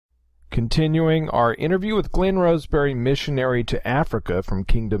Continuing our interview with Glenn Roseberry, missionary to Africa from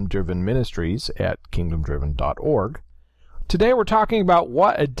Kingdom Driven Ministries at kingdomdriven.org. Today we're talking about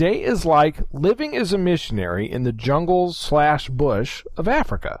what a day is like living as a missionary in the jungles/bush of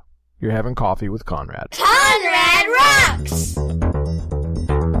Africa. You're having coffee with Conrad. Conrad rocks!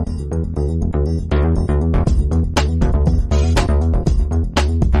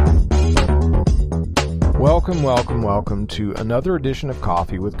 Welcome to another edition of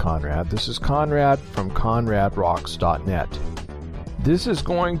Coffee with Conrad. This is Conrad from ConradRocks.net. This is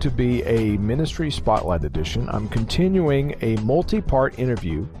going to be a Ministry Spotlight edition. I'm continuing a multi-part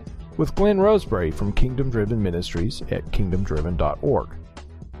interview with Glenn Roseberry from Kingdom Driven Ministries at kingdomdriven.org.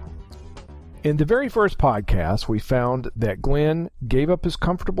 In the very first podcast, we found that Glenn gave up his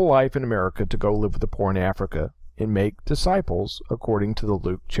comfortable life in America to go live with the poor in Africa and make disciples according to the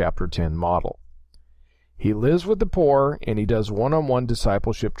Luke chapter 10 model. He lives with the poor, and he does one-on-one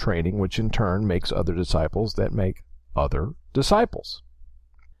discipleship training, which in turn makes other disciples that make other disciples.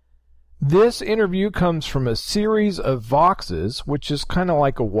 This interview comes from a series of Voxes, which is kind of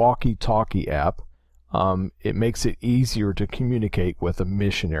like a walkie-talkie app. It makes it easier to communicate with a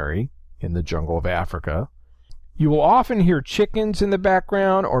missionary in the jungle of Africa. You will often hear chickens in the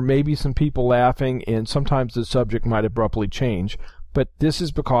background, or maybe some people laughing, and sometimes the subject might abruptly change. But this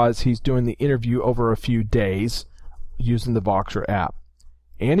is because he's doing the interview over a few days using the Voxer app.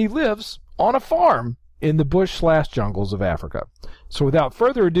 And he lives on a farm in the bush/jungles of Africa. So without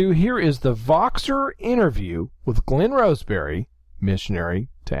further ado, here is the Voxer interview with Glenn Roseberry, missionary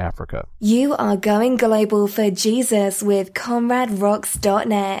to Africa. You are going global for Jesus with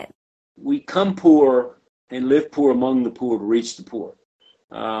ConradRocks.net. We come poor and live poor among the poor to reach the poor.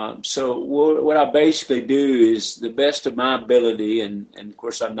 So what I basically do is the best of my ability, and of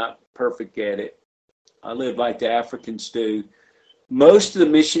course I'm not perfect at it. I live like the Africans do. Most of the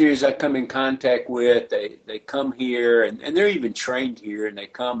missionaries I come in contact with, they come here, and they're even trained here, and they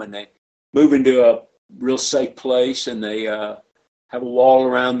come and they move into a real safe place, and they have a wall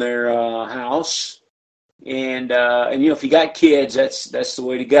around their house. And if you got kids, that's the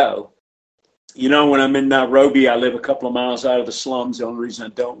way to go. When I'm in Nairobi, I live a couple of miles out of the slums. The only reason I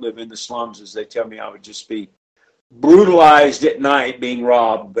don't live in the slums is they tell me I would just be brutalized at night being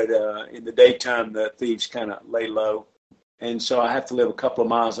robbed. But in the daytime, the thieves kind of lay low. And so I have to live a couple of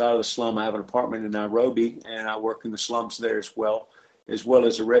miles out of the slum. I have an apartment in Nairobi, and I work in the slums there as well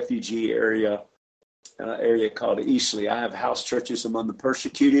as a refugee area called Eastleigh. I have house churches among the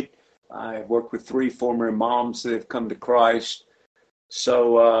persecuted. I work with 3 former imams that have come to Christ.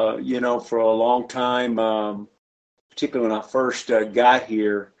 So, for a long time, particularly when I first got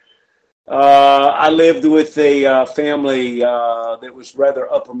here, I lived with a family that was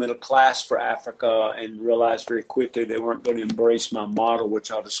rather upper middle class for Africa, and realized very quickly they weren't going to embrace my model, which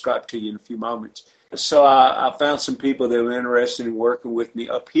I'll describe to you in a few moments. So I found some people that were interested in working with me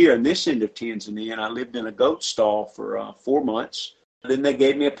up here in this end of Tanzania, and I lived in a goat stall for 4 months. Then they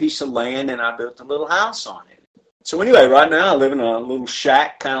gave me a piece of land, and I built a little house on it. So anyway, right now I live in a little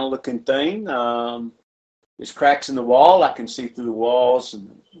shack kind of looking thing. There's cracks in the wall. I can see through the walls, and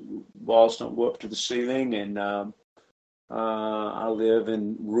the walls don't go up to the ceiling. And I live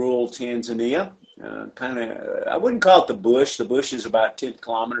in rural Tanzania. I wouldn't call it the bush. The bush is about 10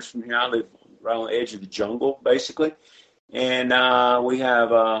 kilometers from here. I live right on the edge of the jungle, basically. And we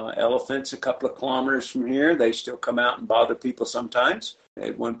have elephants a couple of kilometers from here. They still come out and bother people sometimes.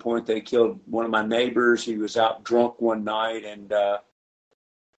 At one point, they killed one of my neighbors. He was out drunk one night, and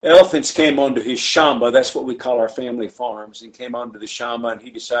elephants came onto his shamba. That's what we call our family farms, and came onto the shamba, and he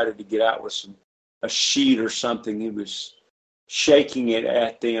decided to get out with a sheet or something. He was shaking it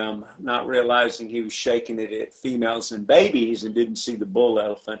at them, not realizing he was shaking it at females and babies, and didn't see the bull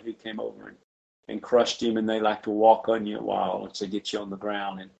elephant who came over and crushed him. And they like to walk on you a while once they get you on the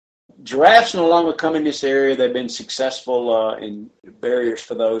ground. And giraffes no longer come in this area. They've been successful in barriers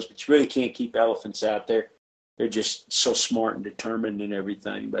for those, but you really can't keep elephants out there. They're just so smart and determined and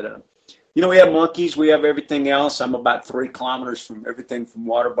everything. But, we have monkeys. We have everything else. I'm about 3 kilometers from everything from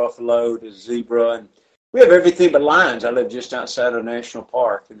water buffalo to zebra. And we have everything but lions. I live just outside of a national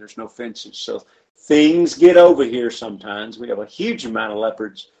park, and there's no fences. So things get over here sometimes. We have a huge amount of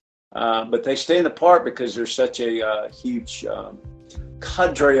leopards, but they stay in the park because there's such a huge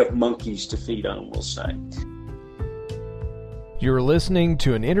cadre of monkeys to feed on, we'll say. You're listening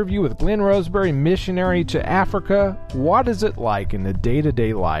to an interview with Glenn Roseberry, missionary to Africa. What is it like in the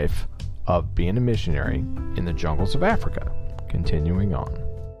day-to-day life of being a missionary in the jungles of Africa? Continuing on.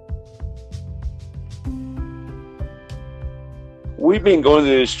 We've been going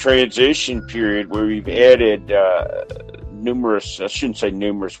through this transition period where we've added numerous, I shouldn't say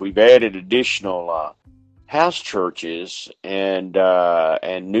numerous, we've added additional house churches and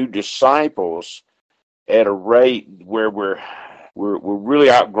new disciples at a rate where we're really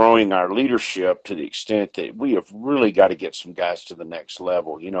outgrowing our leadership to the extent that we have really got to get some guys to the next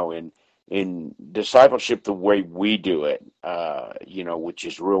level. In discipleship, the way we do it, which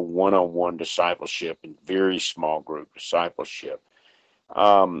is real one-on-one discipleship and very small group discipleship.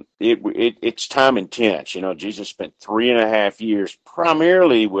 It's time intense. Jesus spent 3.5 years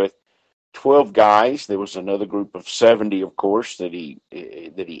primarily with 12 guys. There was another group of 70, of course, that he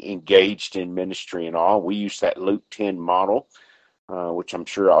engaged in ministry and all. We use that Luke 10 model, which I'm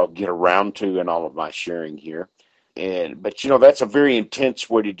sure I'll get around to in all of my sharing here. But that's a very intense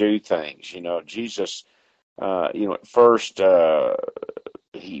way to do things. Jesus, at first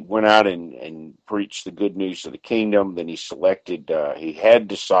he went out and preached the good news of the kingdom. Then he had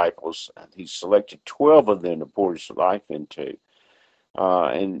disciples. He selected 12 of them to pour his life into.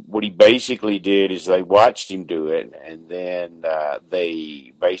 And what he basically did is they watched him do it, and then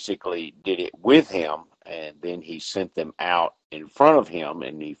they basically did it with him, and then he sent them out in front of him,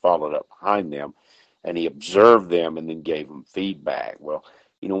 and he followed up behind them, and he observed them and then gave them feedback. Well,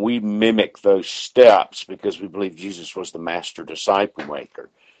 we mimic those steps because we believe Jesus was the master disciple maker.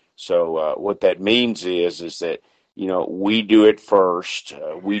 So what that means is that we do it first,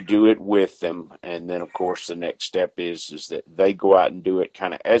 we do it with them, and then of course the next step is that they go out and do it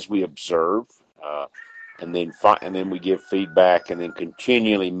kind of as we observe, and then we give feedback, and then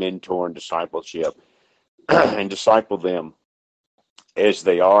continually mentor and discipleship and disciple them as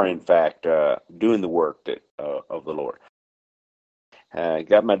they are in fact doing the work of the Lord.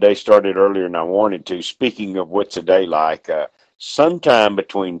 Got my day started earlier than I wanted to. Speaking of what's a day like, sometime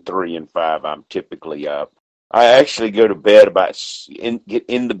between 3 and 5 I'm typically up. I actually go to bed get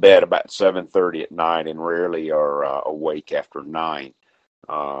into bed about 7:30 at night, and rarely are awake after 9.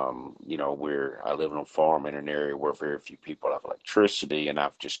 I live on a farm in an area where very few people have electricity, and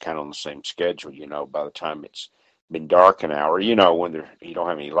I've just kind of on the same schedule. By the time it's been dark an hour, when you don't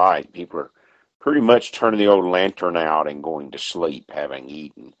have any light, people are pretty much turning the old lantern out and going to sleep, having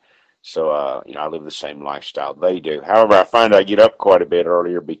eaten. So, I live the same lifestyle they do. However, I find I get up quite a bit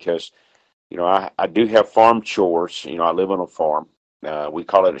earlier because I do have farm chores. I live on a farm. We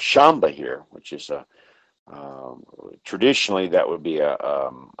call it a shamba here, which is traditionally that would be a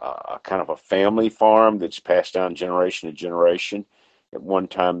kind of a family farm that's passed down generation to generation. At one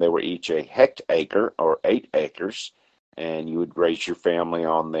time, they were each a hectare or 8 acres, and you would raise your family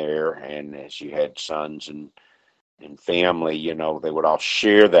on there. And as you had sons and family, they would all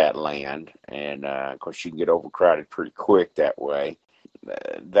share that land. And of course, you can get overcrowded pretty quick that way.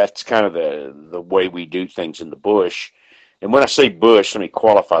 That's kind of the way we do things in the bush. And when I say bush, let me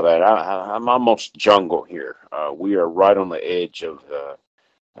qualify that. I'm almost jungle here. We are right on the edge of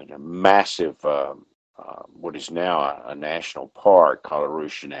a massive, what is now a national park, called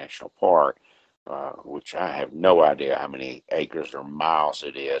Arusha National Park, which I have no idea how many acres or miles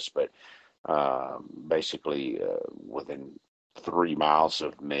it is, but basically within 3 miles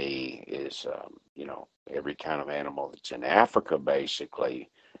of me is, every kind of animal that's in Africa, basically,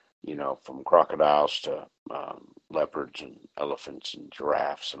 from crocodiles to leopards and elephants and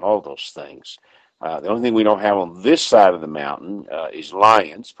giraffes and all those things. The only thing we don't have on this side of the mountain is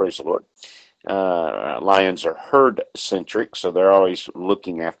lions, praise the Lord. Lions are herd-centric, so they're always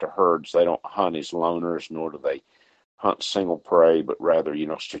looking after herds. They don't hunt as loners, nor do they hunt single prey, but rather,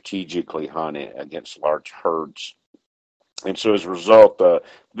 strategically hunt against large herds. And so as a result, the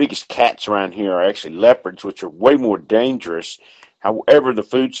biggest cats around here are actually leopards, which are way more dangerous. However, the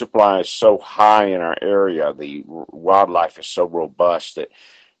food supply is so high in our area, the wildlife is so robust that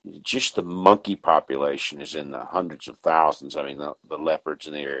just the monkey population is in the hundreds of thousands. I mean, the leopards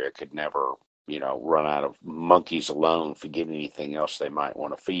in the area could never, run out of monkeys alone, forget anything else they might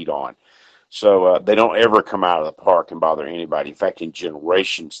want to feed on. So they don't ever come out of the park and bother anybody. In fact, in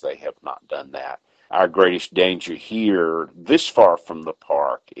generations, they have not done that. Our greatest danger here, this far from the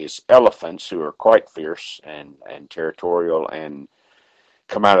park, is elephants, who are quite fierce and territorial and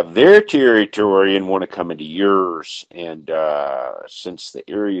come out of their territory and want to come into yours. And since the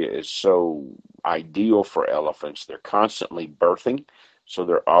area is so ideal for elephants, they're constantly birthing. So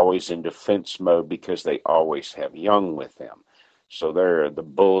they're always in defense mode because they always have young with them. So the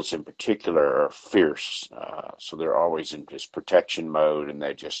bulls in particular are fierce. So they're always in this protection mode, and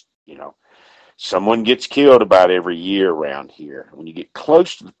they just, someone gets killed about every year around here. When you get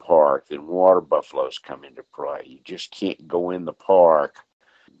close to the park, then water buffaloes come into play. You just can't go in the park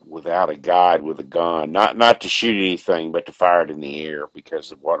without a guide with a gun, not to shoot anything, but to fire it in the air, because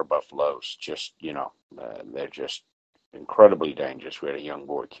the water buffaloes just, they're just incredibly dangerous. We had a young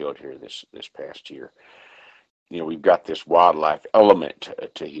boy killed here this past year. We've got this wildlife element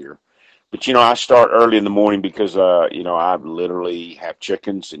to here. But, I start early in the morning because, I literally have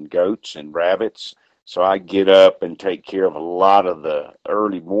chickens and goats and rabbits. So I get up and take care of a lot of the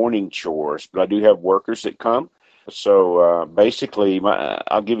early morning chores. But I do have workers that come. So basically,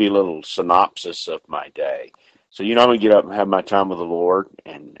 I'll give you a little synopsis of my day. So, I'm going to get up and have my time with the Lord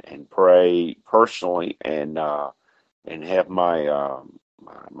and pray personally and have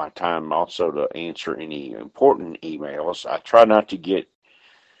my time also to answer any important emails. I try not to get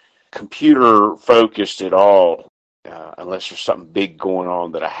computer focused at all unless there's something big going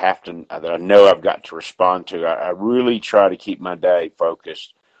on that I know I've got to respond to. I really try to keep my day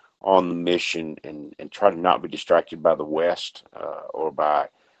focused on the mission and try to not be distracted by the West or by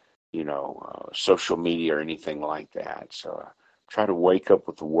social media or anything like that. So I try to wake up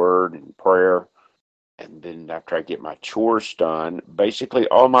with the Word and prayer. And then after I get my chores done, basically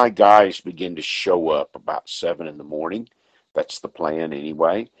all my guys begin to show up about 7 in the morning. That's the plan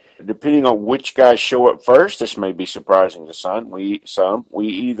anyway. Depending on which guys show up first, this may be surprising to some. We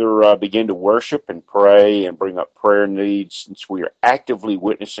either begin to worship and pray and bring up prayer needs, since we are actively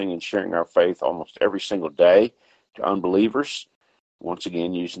witnessing and sharing our faith almost every single day to unbelievers. Once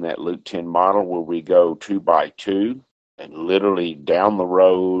again, using that Luke 10 model where we go 2 by 2. And literally down the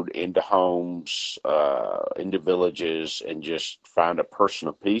road into homes, into villages, and just find a person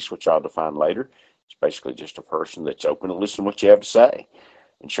of peace, which I'll define later. It's basically just a person that's open to listen to what you have to say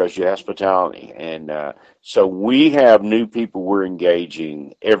and shows you hospitality. And so we have new people we're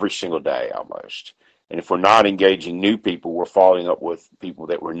engaging every single day almost. And if we're not engaging new people, we're following up with people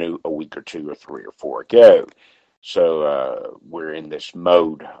that were new a week or 2 or 3 or 4 ago. So we're in this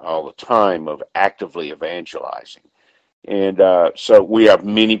mode all the time of actively evangelizing. And so we have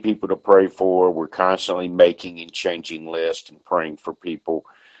many people to pray for. We're constantly making and changing lists and praying for people.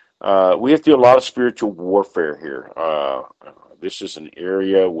 We have to do a lot of spiritual warfare here. This is an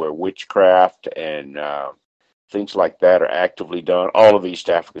area where witchcraft and things like that are actively done. All of East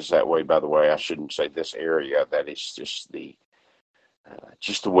Africa is that way, by the way. I shouldn't say this area. That is just the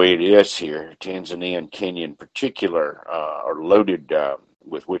way it is here. Tanzania and Kenya in particular are loaded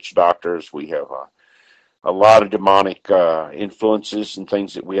with witch doctors. We have a lot of demonic influences and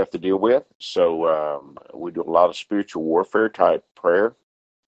things that we have to deal with. So we do a lot of spiritual warfare type prayer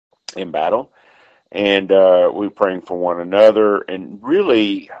in battle. And we're praying for one another. And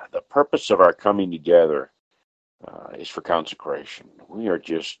really, the purpose of our coming together is for consecration. We are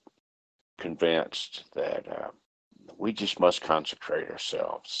just convinced that we just must consecrate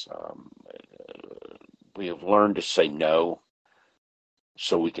ourselves. We have learned to say no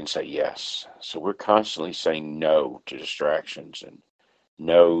so we can say yes. So we're constantly saying no to distractions and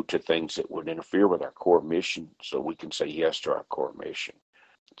no to things that would interfere with our core mission so we can say yes to our core mission.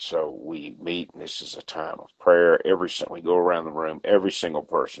 So we meet, and this is a time of prayer. We go around the room, every single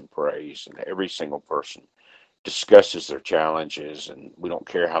person prays, and every single person discusses their challenges, and we don't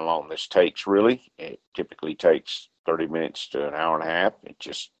care how long this takes, really. It typically takes 30 minutes to an hour and a half. It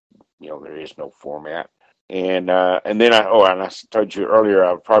just, there is no format. And then I told you earlier,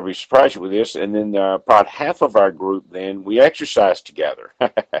 I would probably surprise you with this. And then about half of our group, then we exercise together.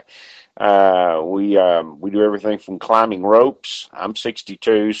 We do everything from climbing ropes. I'm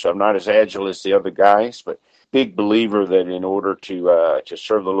 62, so I'm not as agile as the other guys, but big believer that in order to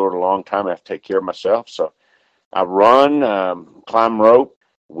serve the Lord a long time, I have to take care of myself. So I run, climb rope.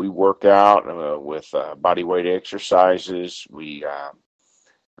 We work out with body weight exercises. We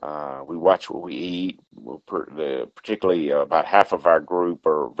watch what we eat. Particularly about half of our group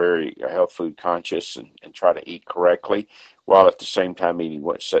are very health food conscious and try to eat correctly, while at the same time eating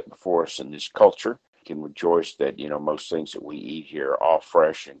what's set before us in this culture. We can rejoice that most things that we eat here are all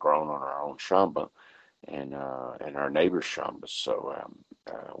fresh and grown on our own shamba and our neighbor's shambas. So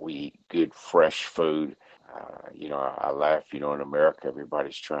we eat good fresh food. I laugh. In America,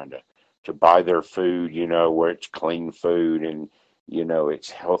 everybody's trying to buy their food. Where it's clean food and it's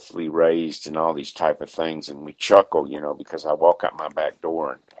healthily raised and all these type of things. And we chuckle, because I walk out my back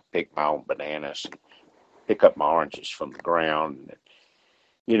door and pick my own bananas and pick up my oranges from the ground.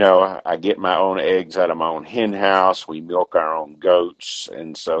 I get my own eggs out of my own hen house. We milk our own goats.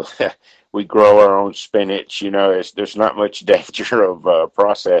 And so we grow our own spinach. There's not much danger of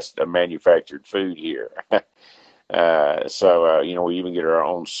processed manufactured food here. So we even get our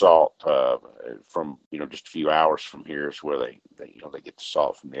own salt from just a few hours from here is where they get the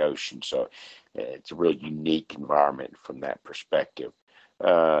salt from the ocean. So it's a really unique environment from that perspective.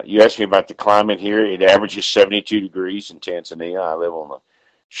 You asked me about the climate here. It averages 72 degrees in Tanzania. I live on the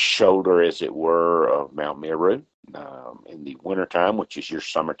shoulder, as it were, of Mount Meru in the wintertime, which is your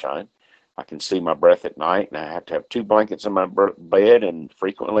summertime. I can see my breath at night, and I have to have two blankets in my bed, and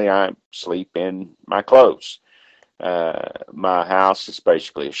frequently I sleep in my clothes. My house is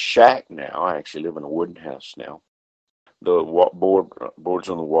basically a shack now. I actually live in a wooden house now. The boards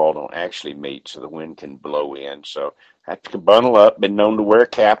on the wall don't actually meet, so the wind can blow in. So I have to bundle up. Been known to wear a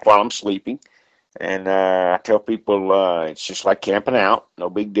cap while I'm sleeping. And I tell people it's just like camping out. No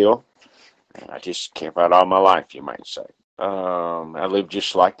big deal. I just camp out all my life, you might say. I live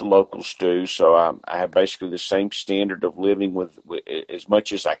just like the locals do, so I have basically the same standard of living with as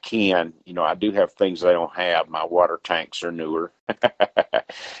much as I can. You know, I do have things they don't have. My water tanks are newer.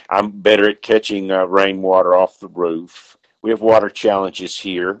 I'm better at catching rainwater off the roof. We have water challenges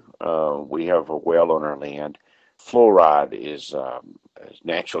here. We have a well on our land. Flouride is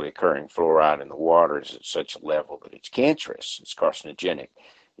naturally occurring. Fluoride in the water is at such a level that it's cancerous. It's carcinogenic.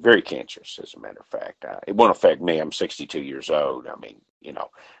 Very cancerous, as a matter of fact. It won't affect me. I'm 62 years old. I mean, you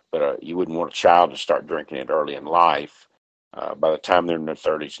know, but you wouldn't want a child to start drinking it early in life. By the time they're in their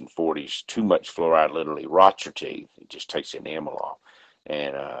 30s and 40s, too much fluoride literally rots your teeth. It just takes the enamel off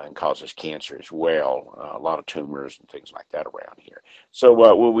and causes cancer as well. A lot of tumors and things like that around here. So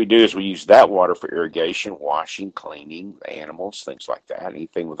what we do is we use that water for irrigation, washing, cleaning animals, things like that.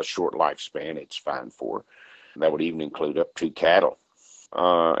 Anything with a short lifespan, it's fine for. That would even include up to cattle.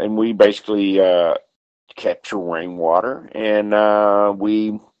 And we basically capture rainwater, and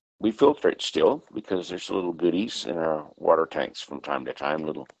we filter it still because there's little goodies in our water tanks from time to time,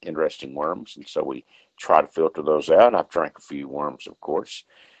 little interesting worms, and so we try to filter those out. I've drank a few worms, of course.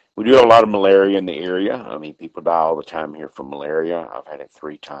 We do have a lot of malaria in the area. I mean, people die all the time here from malaria. I've had it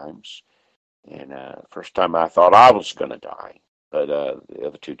 3 times, and first time I thought I was going to die, but the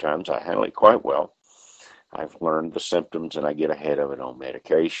other 2 times I handled it quite well. I've learned the symptoms, and I get ahead of it on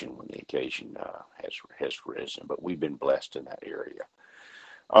medication when the occasion has risen. But we've been blessed in that area.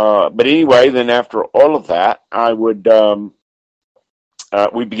 But anyway, then after all of that, I would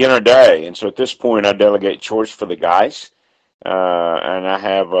we begin our day, and so at this point, I delegate chores for the guys, and I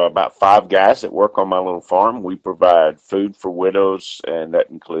have about 5 guys that work on my little farm. We provide food for widows, and that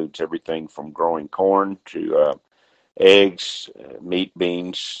includes everything from growing corn to eggs, meat,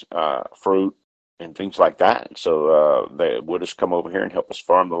 beans, fruit, and things like that. And so they would just come over here and help us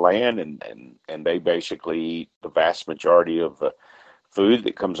farm the land, and they basically eat the vast majority of the food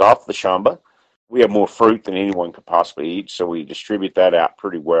that comes off the shamba. We have more fruit than anyone could possibly eat, so we distribute that out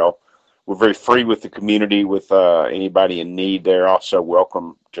pretty well. We're very free with the community, with anybody in need. They're also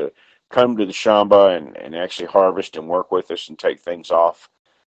welcome to come to the shamba and actually harvest and work with us and take things off.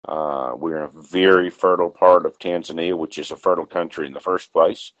 We're in a very fertile part of Tanzania, which is a fertile country in the first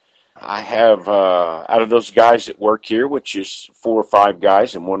place. I have, out of those guys that work here, which is 4 or 5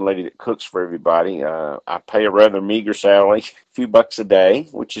 guys and one lady that cooks for everybody, I pay a rather meager salary, a few bucks a day,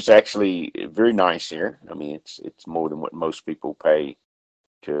 which is actually very nice here. I mean, it's more than what most people pay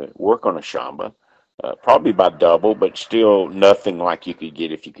to work on a shamba, probably about double, but still nothing like you could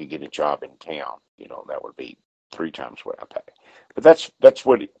get if you could get a job in town. You know, that would be 3 times what I pay. But that's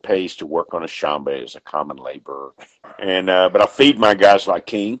what it pays to work on a shamba as a common laborer. And but I feed my guys like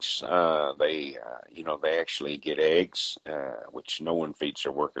kings. They actually get eggs, which no one feeds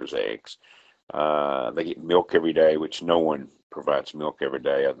their workers eggs. They get milk every day, which no one provides milk every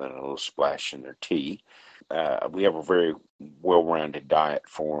day other than a little splash in their tea. We have a very well-rounded diet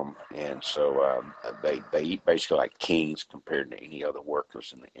for them, and so they eat basically like kings compared to any other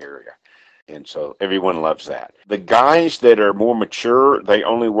workers in the area. And so everyone loves that. The guys that are more mature, they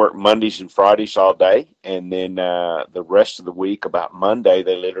only work Mondays and Fridays all day. And then the rest of the week, about Monday,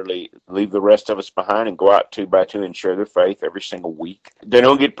 they literally leave the rest of us behind and go out 2 by 2 and share their faith every single week. They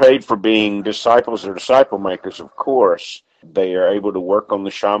don't get paid for being disciples or disciple makers, of course. They are able to work on the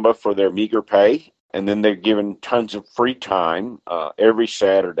shamba for their meager pay. And then they're given tons of free time every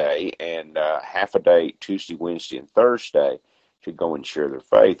Saturday and half a day Tuesday, Wednesday, and Thursday to go and share their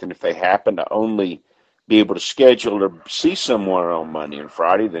faith. And if they happen to only be able to schedule to see someone on Monday and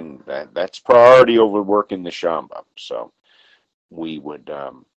Friday, then that's priority over working the shamba. So we would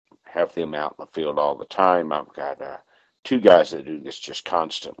have them out in the field all the time. I've got 2 guys that do this just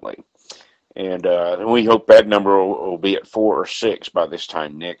constantly. And we hope that number will be at 4 or 6 by this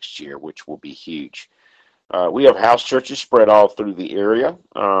time next year, which will be huge. We have house churches spread all through the area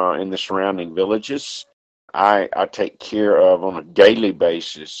in the surrounding villages. I take care of, on a daily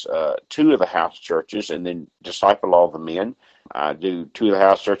basis, 2 of the house churches and then disciple all the men. I do 2 of the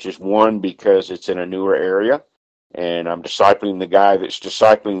house churches, one because it's in a newer area, and I'm discipling the guy that's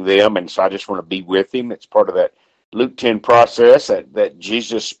discipling them, and so I just want to be with him. It's part of that Luke 10 process, that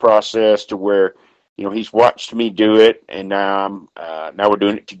Jesus process, to where, he's watched me do it, and now we're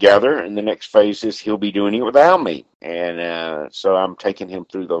doing it together. And the next phase is he'll be doing it without me, and so I'm taking him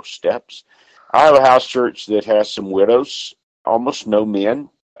through those steps. I have a house church that has some widows, almost no men,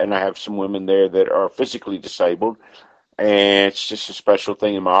 and I have some women there that are physically disabled, and it's just a special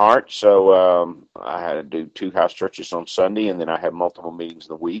thing in my heart. So I had to do 2 house churches on Sunday, and then I have multiple meetings in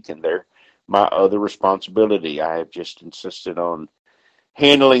the week, and they're my other responsibility. I have just insisted on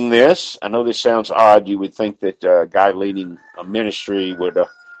handling this. I know this sounds odd. You would think that a guy leading a ministry would,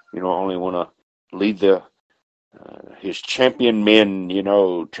 only want to lead his champion men,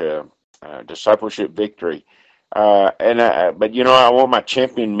 to discipleship victory. But I want my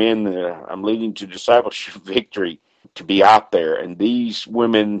champion men that I'm leading to discipleship victory to be out there. And these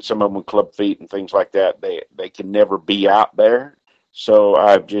women, some of them with club feet and things like that, they can never be out there. So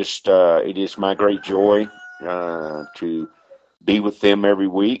I've just, it is my great joy to be with them every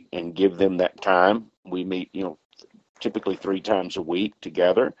week and give them that time. We meet, typically 3 times a week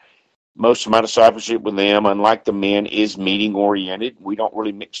together. Most of my discipleship with them, unlike the men, is meeting oriented. We don't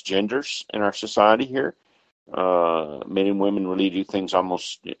really mix genders in our society here. Men and women really do things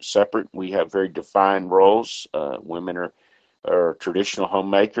almost separate. We have very defined roles. Women are traditional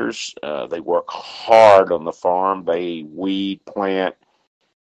homemakers. They work hard on the farm. They weed, plant,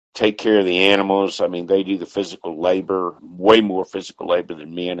 take care of the animals. I mean, they do the physical labor, way more physical labor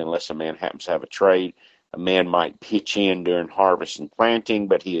than men, unless a man happens to have a trade. A man might pitch in during harvest and planting,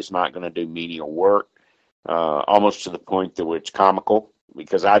 but he is not going to do menial work, almost to the point that it's comical,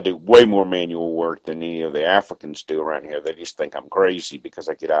 because I do way more manual work than any of the Africans do around here. They just think I'm crazy because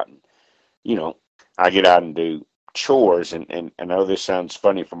I get out and do chores. And I know this sounds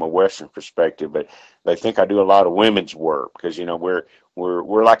funny from a Western perspective, but they think I do a lot of women's work because,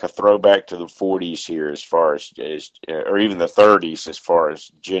 we're like a throwback to the 40s here as far as or even the 30s as far as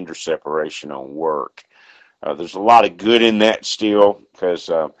gender separation on work. There's a lot of good in that still, because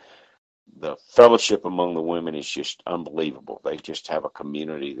the fellowship among the women is just unbelievable. They just have a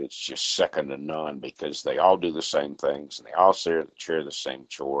community that's just second to none, because they all do the same things, and they all share the same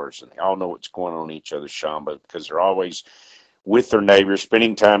chores, and they all know what's going on in each other's shamba, because they're always with their neighbors,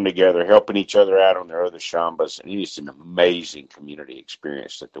 spending time together, helping each other out on their other shambas. And it is an amazing community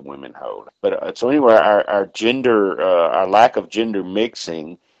experience that the women hold. But so anyway, our lack of gender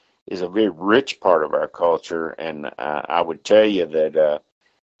mixing is a very rich part of our culture, and I would tell you that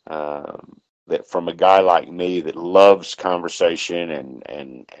that from a guy like me that loves conversation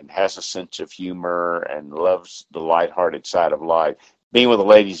and has a sense of humor and loves the lighthearted side of life, being with the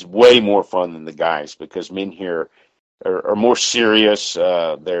ladies is way more fun than the guys, because men here are more serious.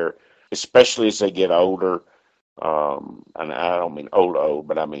 They're, especially as they get older, and I don't mean old,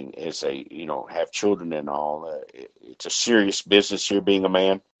 but I mean as they have children and all. It's a serious business here, being a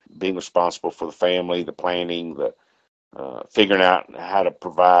man, being responsible for the family, the planning, the figuring out how to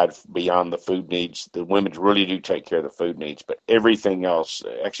provide beyond the food needs. The women really do take care of the food needs, but everything else,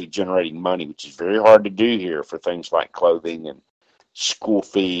 actually generating money, which is very hard to do here for things like clothing and school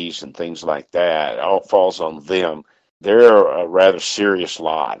fees and things like that, all falls on them. They're a rather serious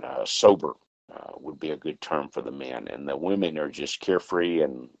lot. Sober would be a good term for the men, and the women are just carefree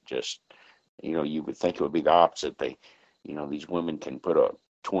and just, you would think it would be the opposite. These women can put a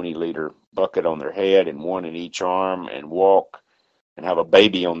 20-liter bucket on their head and one in each arm and walk and have a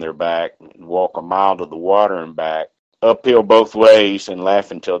baby on their back and walk a mile to the water and back, uphill both ways, and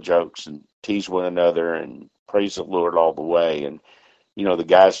laugh and tell jokes and tease one another and praise the Lord all the way. And, the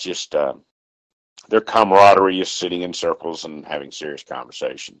guys just, their camaraderie is sitting in circles and having serious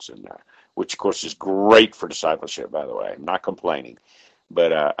conversations, and which, of course, is great for discipleship, by the way. I'm not complaining,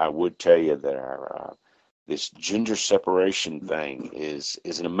 but I would tell you that this gender separation thing is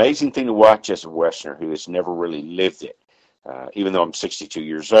an amazing thing to watch as a Westerner who has never really lived it. Even though I'm 62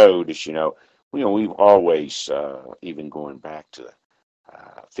 years old, as you know, we've always, even going back to the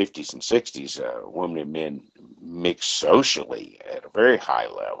 50s and 60s, women and men mix socially at a very high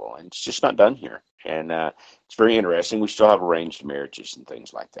level, and it's just not done here. And it's very interesting. We still have arranged marriages and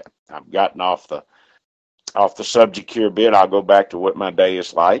things like that. I've gotten off the subject here a bit. I'll go back to what my day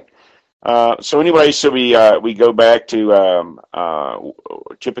is like. So we go back to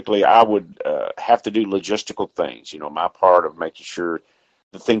typically I would have to do logistical things. My part of making sure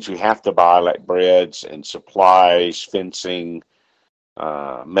the things we have to buy, like breads and supplies, fencing,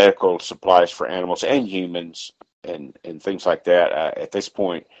 medical supplies for animals and humans, and things like that. At this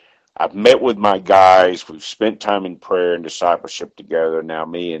point, I've met with my guys. We've spent time in prayer and discipleship together. Now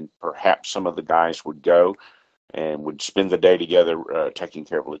me and perhaps some of the guys would go and would spend the day together taking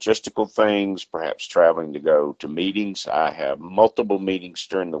care of logistical things, perhaps traveling to go to meetings. I have multiple meetings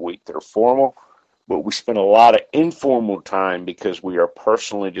during the week that are formal, but we spend a lot of informal time because we are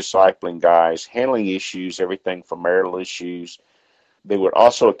personally discipling guys, handling issues, everything from marital issues. There would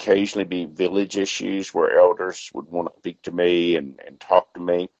also occasionally be village issues where elders would want to speak to me and talk to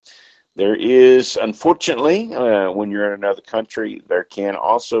me. There is, unfortunately, when you're in another country, there can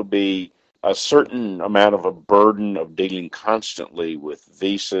also be a certain amount of a burden of dealing constantly with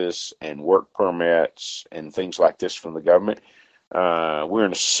visas and work permits and things like this from the government. We're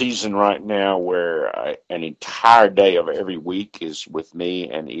in a season right now where an entire day of every week is with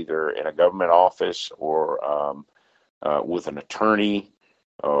me and either in a government office or with an attorney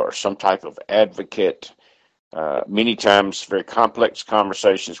or some type of advocate. Many times very complex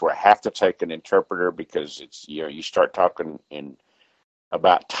conversations where I have to take an interpreter because it's, you start talking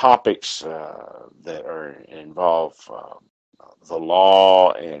about topics that involve the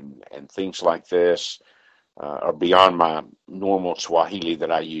law and things like this are beyond my normal Swahili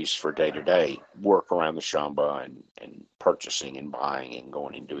that I use for day-to-day work around the shamba and purchasing and buying and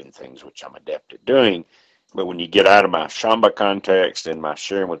going and doing things which I'm adept at doing. But when you get out of my shamba context and my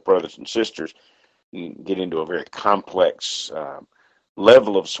sharing with brothers and sisters, you get into a very complex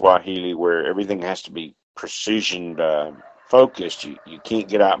level of Swahili where everything has to be precision focused. You can't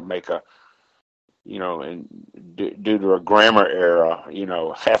get out and make and due to a grammar error,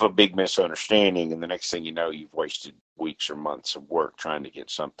 have a big misunderstanding, and the next thing you know, you've wasted weeks or months of work trying to get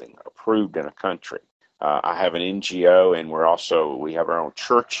something approved in a country. I have an NGO, and we have our own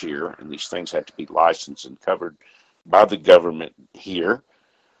church here, and these things have to be licensed and covered by the government here.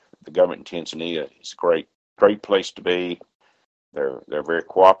 The government in Tanzania is a great place to be. They're very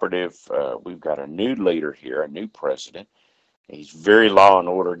cooperative. We've got a new leader here, a new president. He's a very law and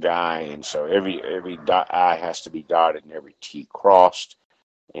order guy, and so every I has to be dotted and every T crossed.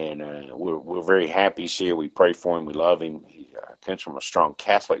 And we're very happy he's here. We pray for him. We love him. He comes from a strong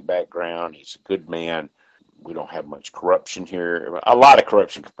Catholic background. He's a good man. We don't have much corruption here. A lot of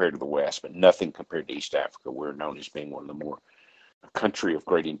corruption compared to the West, but nothing compared to East Africa. We're known as being one of the more a country of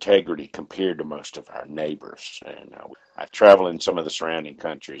great integrity compared to most of our neighbors. And I travel in some of the surrounding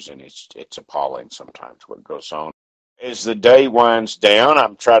countries, and it's appalling sometimes what goes on. As the day winds down,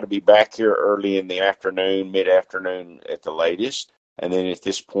 I'm trying to be back here early in the afternoon, mid-afternoon at the latest. And then at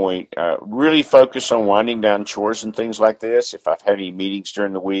this point, really focus on winding down chores and things like this. If I've had any meetings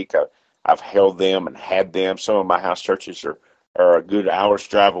during the week, I've held them and had them. Some of my house churches are a good hour's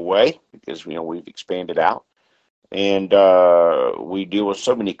drive away because, we've expanded out. And we deal with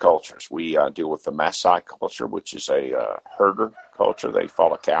so many cultures. We deal with the Maasai culture, which is a herder culture. They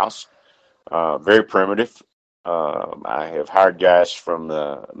follow cows. Very primitive. I have hired guys from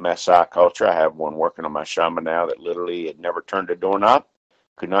the Maasai culture. I have one working on my shamba now that literally had never turned a doorknob,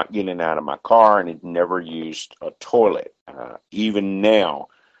 could not get in and out of my car, and had never used a toilet. Even now,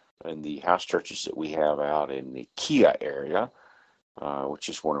 in the house churches that we have out in the Kia area, which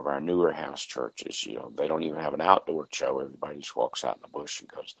is one of our newer house churches, they don't even have an outdoor show. Everybody just walks out in the bush and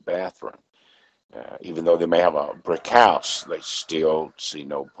goes to the bathroom. Even though they may have a brick house, they still see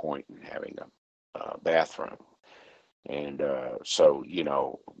no point in having a bathroom. And so,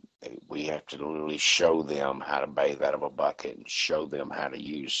 we have to literally show them how to bathe out of a bucket and show them how to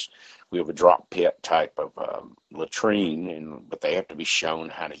use. We have a drop pit type of latrine, but they have to be shown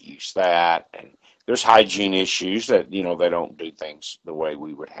how to use that. And there's hygiene issues that, they don't do things the way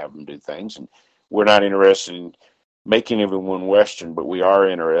we would have them do things. And we're not interested in making everyone Western, but we are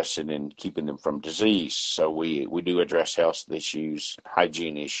interested in keeping them from disease. So we do address health issues,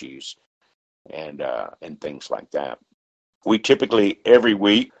 hygiene issues, and things like that. We typically, every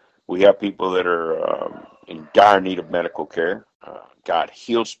week, we have people that are in dire need of medical care. God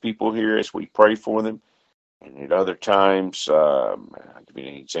heals people here as we pray for them. And at other times, I'll give you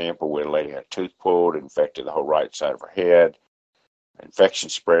an example where a lady had a tooth pulled, infected the whole right side of her head. Infection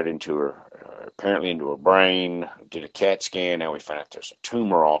spread into her, apparently into her brain. Did a CAT scan. Now we found out there's a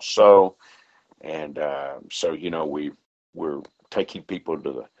tumor also. And so, we're taking people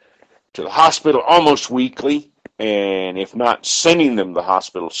to the hospital almost weekly. And if not sending them to the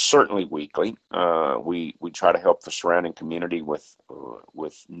hospital, certainly weekly. We try to help the surrounding community with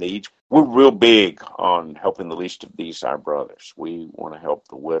needs. We're real big on helping the least of these, our brothers. We want to help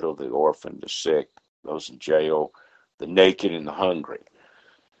the widow, the orphan, the sick, those in jail, the naked and the hungry.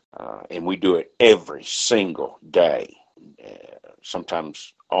 And we do it every single day.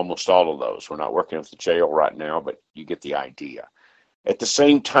 Sometimes almost all of those. We're not working with the jail right now, but you get the idea. At the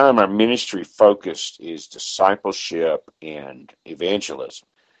same time, our ministry focus is discipleship and evangelism.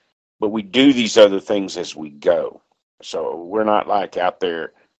 but we do these other things as we go. So we're not like out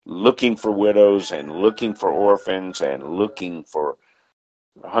there looking for widows and looking for orphans and looking for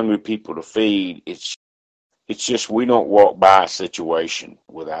hungry people to feed. It's just we don't walk by a situation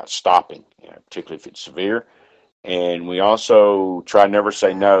without stopping, particularly if it's severe. And we also try never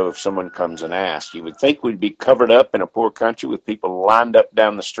say no if someone comes and asks. You would think we'd be covered up in a poor country with people lined up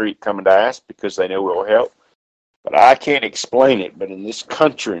down the street coming to ask because they know we'll help. But I can't explain it. But in this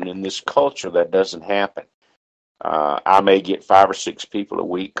country and in this culture, that doesn't happen. I may get 5 or 6 people a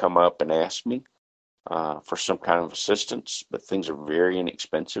week come up and ask me for some kind of assistance, but things are very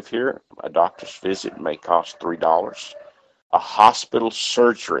inexpensive here. A doctor's visit may cost $3. A hospital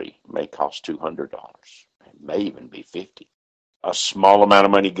surgery may cost $200. It may even be $50. A small amount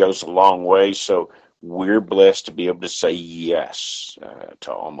of money goes a long way, so we're blessed to be able to say yes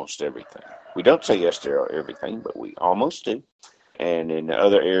to almost everything. We don't say yes to everything, but we almost do. And in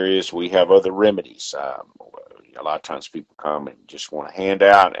other areas, we have other remedies. A lot of times people come and just want a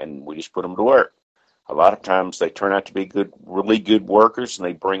handout, and we just put them to work. A lot of times they turn out to be really good workers, and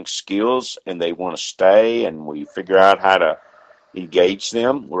they bring skills, and they want to stay, and we figure out how to engage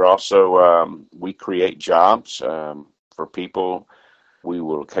them. We're also, we create jobs for people. We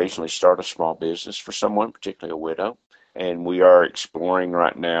will occasionally start a small business for someone, particularly a widow, and we are exploring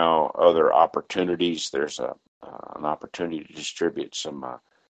right now other opportunities. There's an opportunity to distribute some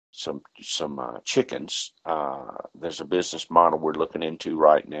chickens. There's a business model we're looking into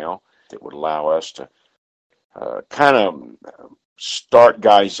right now that would allow us to kind of start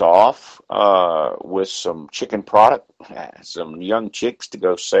guys off with some chicken product, some young chicks to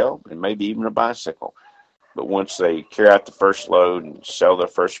go sell, and maybe even a bicycle. But once they carry out the first load and sell their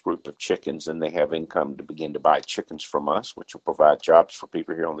first group of chickens, then they have income to begin to buy chickens from us, which will provide jobs for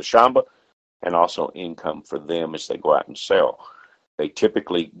people here on the Shamba and also income for them as they go out and sell. They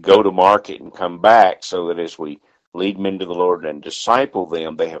typically go to market and come back so that as we lead them into the Lord and disciple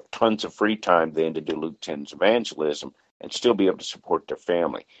them, they have tons of free time then to do Luke 10's evangelism and still be able to support their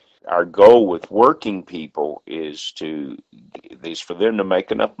family. Our goal with working people is for them to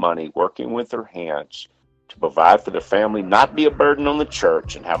make enough money working with their hands to provide for their family, not be a burden on the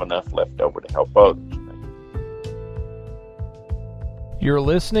church, and have enough left over to help others. You're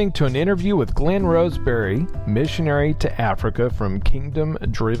listening to an interview with Glenn Roseberry, missionary to Africa from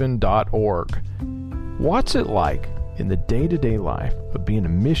kingdomdriven.org. What's it like in the day-to-day life of being a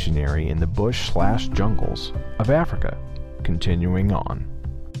missionary in the bush/jungles of Africa? Continuing on.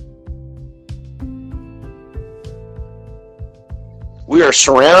 We are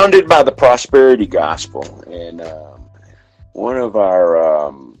surrounded by the prosperity gospel, and one of our,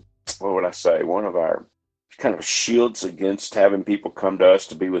 one of our kind of shields against having people come to us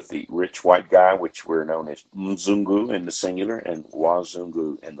to be with the rich white guy, which we're known as Mzungu in the singular and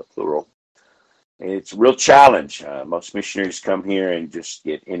Wazungu in the plural. And it's a real challenge. Most missionaries come here and just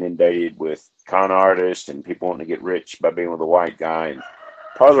get inundated with con artists and people wanting to get rich by being with a white guy. And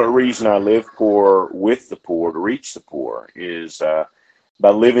part of the reason I live poor with the poor, to reach the poor, is by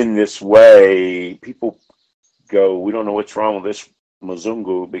living this way, people go, we don't know what's wrong with this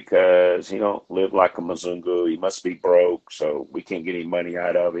Mzungu because he don't live like a Mzungu. He must be broke, so we can't get any money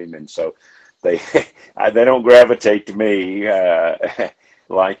out of him. And so they don't gravitate to me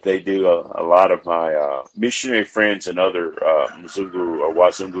like they do a lot of my missionary friends and other Mzungu or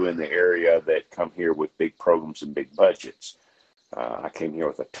Wazungu in the area that come here with big programs and big budgets. I came here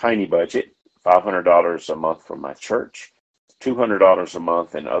with a tiny budget, $500 a month from my church, $200 a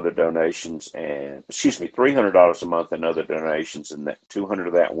month in other donations, $300 a month in other donations, and that $200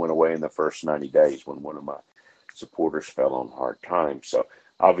 of that went away in the first 90 days when one of my supporters fell on hard times. So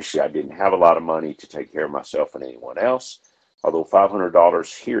obviously I didn't have a lot of money to take care of myself and anyone else, although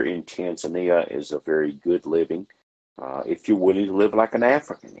 $500 here in Tanzania is a very good living. If you're willing to live like an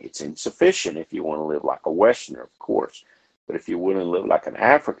African, it's insufficient if you want to live like a Westerner, of course. But if you're willing to live like an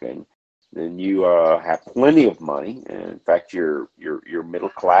African, then you have plenty of money. And in fact, you're middle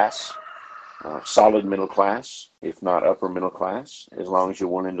class, solid middle class, if not upper middle class, as long as you're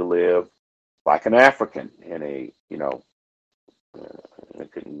willing to live like an African in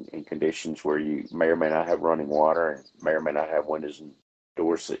in conditions where you may or may not have running water and may or may not have windows and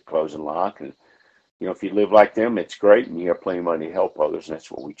doors that close and lock. And if you live like them, it's great, and you have plenty of money to help others, and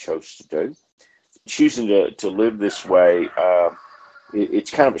that's what we chose to do. Choosing to live this way,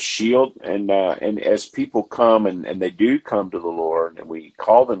 it's kind of a shield, and as people come and they do come to the Lord, and we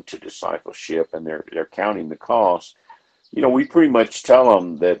call them to discipleship, and they're counting the cost, we pretty much tell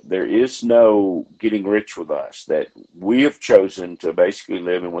them that there is no getting rich with us, that we have chosen to basically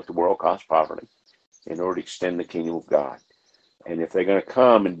live in what the world calls poverty in order to extend the kingdom of God. And if they're going to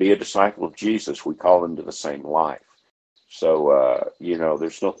come and be a disciple of Jesus, we call them to the same life. So,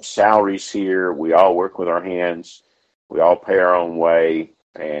 there's no salaries here. We all work with our hands. We all pay our own way,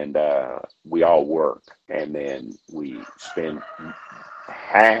 and we all work. And then we spend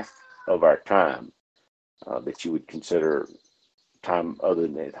half of our time that you would consider time other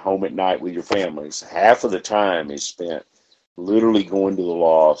than at home at night with your families. Half of the time is spent literally going to the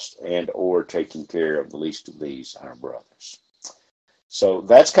lost and or taking care of the least of these, our brothers. So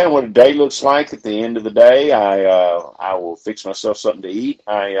that's kind of what a day looks like. At the end of the day, I will fix myself something to eat.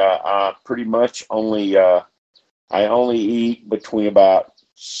 I pretty much only eat between about,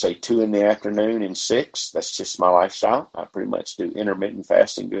 say, 2 in the afternoon and 6. That's just my lifestyle. I pretty much do intermittent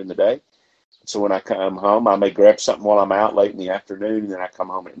fasting during the day. So when I come home, I may grab something while I'm out late in the afternoon, and then I come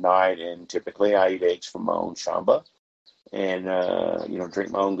home at night, and typically I eat eggs from my own shamba and,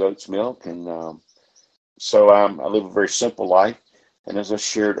 drink my own goat's milk. And so I live a very simple life. And as I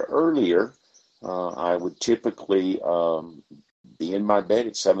shared earlier, I would typically be in my bed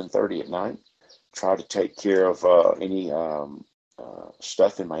at 7:30 at night, try to take care of any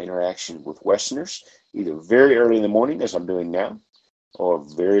stuff in my interaction with Westerners, either very early in the morning, as I'm doing now, or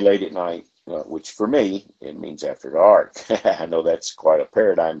very late at night, which for me, it means after dark. I know that's quite a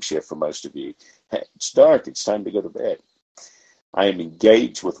paradigm shift for most of you. It's dark. It's time to go to bed. I am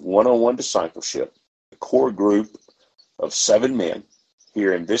engaged with one-on-one discipleship, a core group of 7 men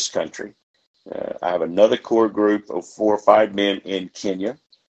here in this country. I have another core group of 4 or 5 men in Kenya,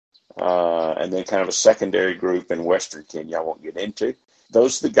 and then kind of a secondary group in Western Kenya I won't get into.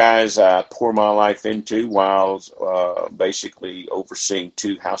 Those are the guys I pour my life into while basically overseeing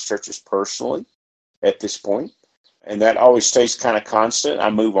 2 house churches personally at this point. And that always stays kind of constant. I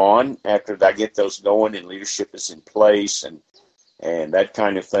move on after I get those going and leadership is in place and that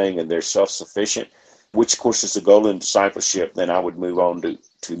kind of thing, and they're self-sufficient, which, of course, is the goal in discipleship. Then I would move on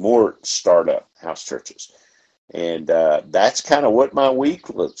to more startup house churches. And that's kind of what my week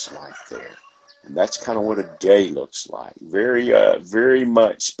looks like there. And that's kind of what a day looks like. Very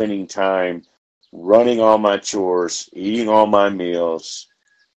much spending time running all my chores, eating all my meals,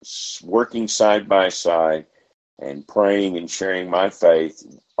 working side by side, and praying and sharing my faith.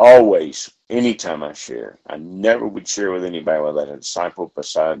 Always, anytime I share. I never would share with anybody without a disciple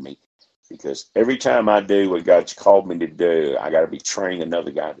beside me. Because every time I do what God's called me to do, I got to be training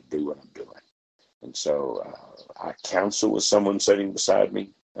another guy to do what I'm doing. And so I counsel with someone sitting beside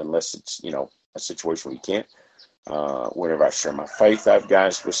me, unless it's, a situation where you can't. Whenever I share my faith, I have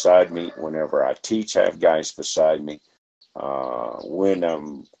guys beside me. Whenever I teach, I have guys beside me. When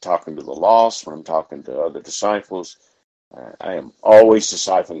I'm talking to the lost, when I'm talking to other disciples, I am always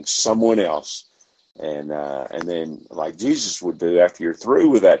discipling someone else. And then, like Jesus would do, after you're through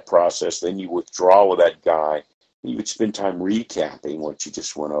with that process, then you withdraw with that guy. You would spend time recapping what you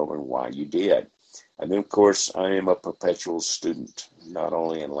just went over and why you did. And then, of course, I am a perpetual student, not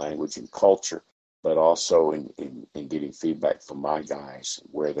only in language and culture, but also in getting feedback from my guys,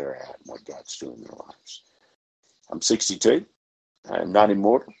 where they're at and what God's doing in their lives. I'm 62. I am not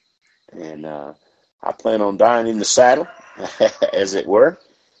immortal. And I plan on dying in the saddle, as it were.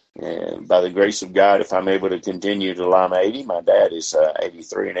 And by the grace of God, if I'm able to continue till I'm 80, my dad is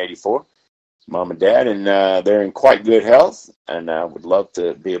 83 and 84, Mom and Dad, and they're in quite good health. And I would love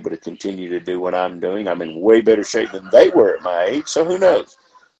to be able to continue to do what I'm doing. I'm in way better shape than they were at my age, so who knows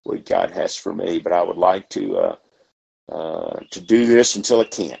what God has for me. But I would like to do this until I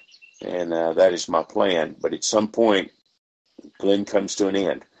can't, and that is my plan. But at some point, Glenn comes to an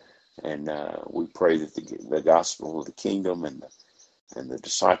end, and we pray that the gospel of the kingdom and the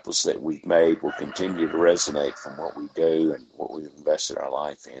disciples that we've made will continue to resonate from what we do and what we've invested our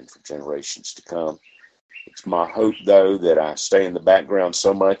life in for generations to come. It's my hope, though, that I stay in the background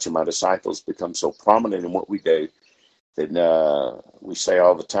so much and my disciples become so prominent in what we do that we say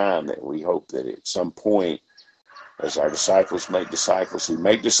all the time that we hope that at some point, as our disciples make disciples who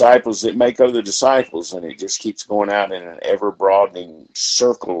make disciples that make other disciples, and it just keeps going out in an ever-broadening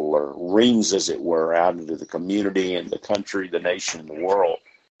circle or rings, as it were, out into the community and the country, the nation, and the world,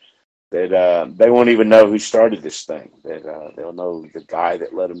 that they won't even know who started this thing, that they'll know the guy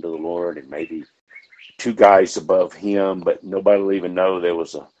that led them to the Lord and maybe 2 guys above him, but nobody will even know there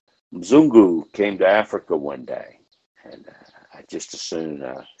was a Mzungu came to Africa one day. And I just assume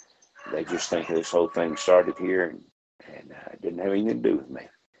they just think this whole thing started here and it didn't have anything to do with me.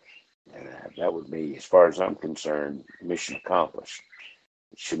 And that would be, as far as I'm concerned, mission accomplished.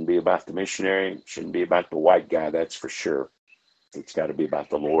 It shouldn't be about the missionary. It shouldn't be about the white guy, that's for sure. It's got to be about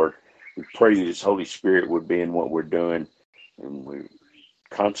the Lord. We pray that His Holy Spirit would be in what we're doing, and we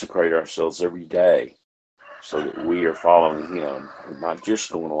consecrate ourselves every day so that we are following him, not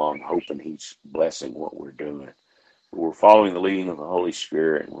just going along hoping he's blessing what we're doing. But we're following the leading of the Holy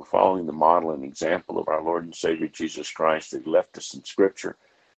Spirit, and we're following the model and example of our Lord and Savior Jesus Christ that left us in Scripture.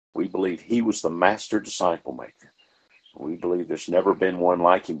 We believe he was the master disciple maker. We believe there's never been one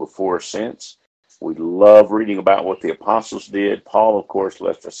like him before or since. We love reading about what the apostles did. Paul, of course,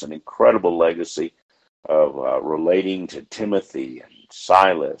 left us an incredible legacy of relating to Timothy and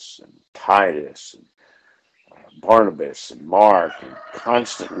Silas and Titus and Barnabas and Mark, and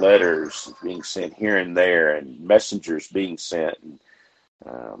constant letters being sent here and there, and messengers being sent. And,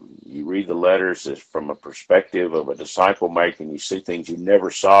 you read the letters from a perspective of a disciple making. You see things you never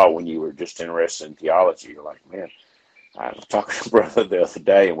saw when you were just interested in theology. You're like, man, I was talking to a brother the other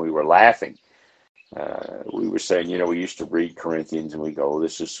day, and we were laughing. We were saying, we used to read Corinthians, and we go, oh,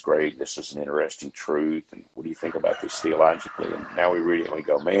 this is great. This is an interesting truth. And what do you think about this theologically? And now we read it, and we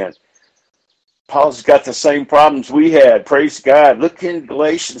go, man, Paul's got the same problems we had. Praise God. Look in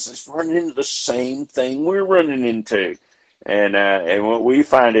Galatians. It's running into the same thing we're running into. And what we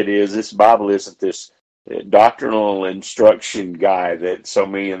find it is, this Bible isn't this doctrinal instruction guide that so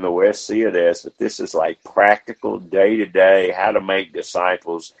many in the West see it as, but this is like practical, day-to-day, how to make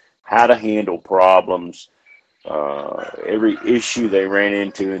disciples, how to handle problems. Every issue they ran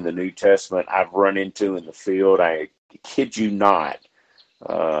into in the New Testament, I've run into in the field. I kid you not.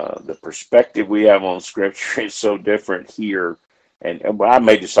 The perspective we have on Scripture is so different here. And I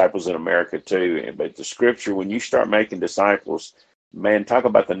made disciples in America too. But the Scripture, when you start making disciples, man, talk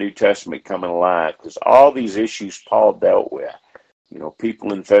about the New Testament coming alive. Because all these issues Paul dealt with.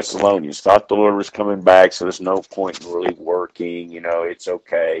 People in Thessalonians thought the Lord was coming back, so there's no point in really working. It's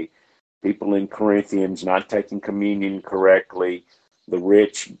okay. People in Corinthians not taking communion correctly. The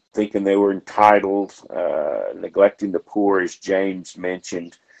rich thinking they were entitled, neglecting the poor, as James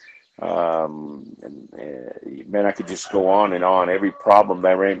mentioned. Man, I could just go on and on. Every problem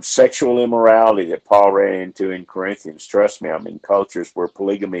they ran, sexual immorality that Paul ran into in Corinthians. Trust me, I'm in cultures where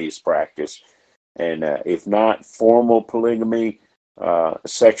polygamy is practiced. And if not formal polygamy,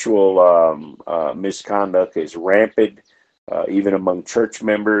 sexual misconduct is rampant. Even among church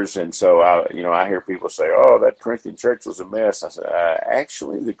members. And so, I hear people say, oh, that Corinthian church was a mess. I said,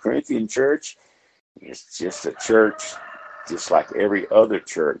 actually, the Corinthian church is just a church, just like every other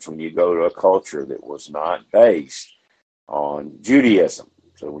church, when you go to a culture that was not based on Judaism.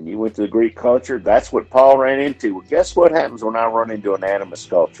 So when you went to the Greek culture, that's what Paul ran into. Well, guess what happens when I run into an animist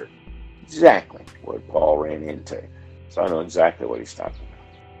culture? Exactly what Paul ran into. So I know exactly what he's talking about.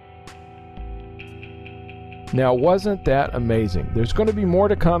 Now, wasn't that amazing? There's going to be more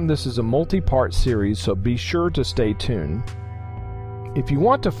to come. This is a multi-part series, so be sure to stay tuned. If you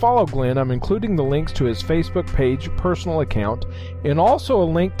want to follow Glenn, I'm including the links to his Facebook page, personal account, and also a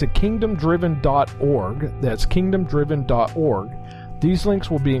link to kingdomdriven.org. That's kingdomdriven.org. These links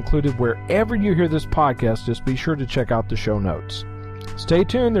will be included wherever you hear this podcast. Just be sure to check out the show notes. Stay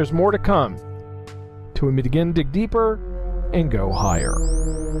tuned. There's more to come. Till we meet again, dig deeper and go higher.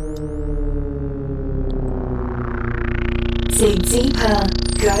 Dig deeper,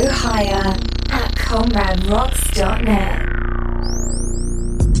 go higher at comraderocks.net.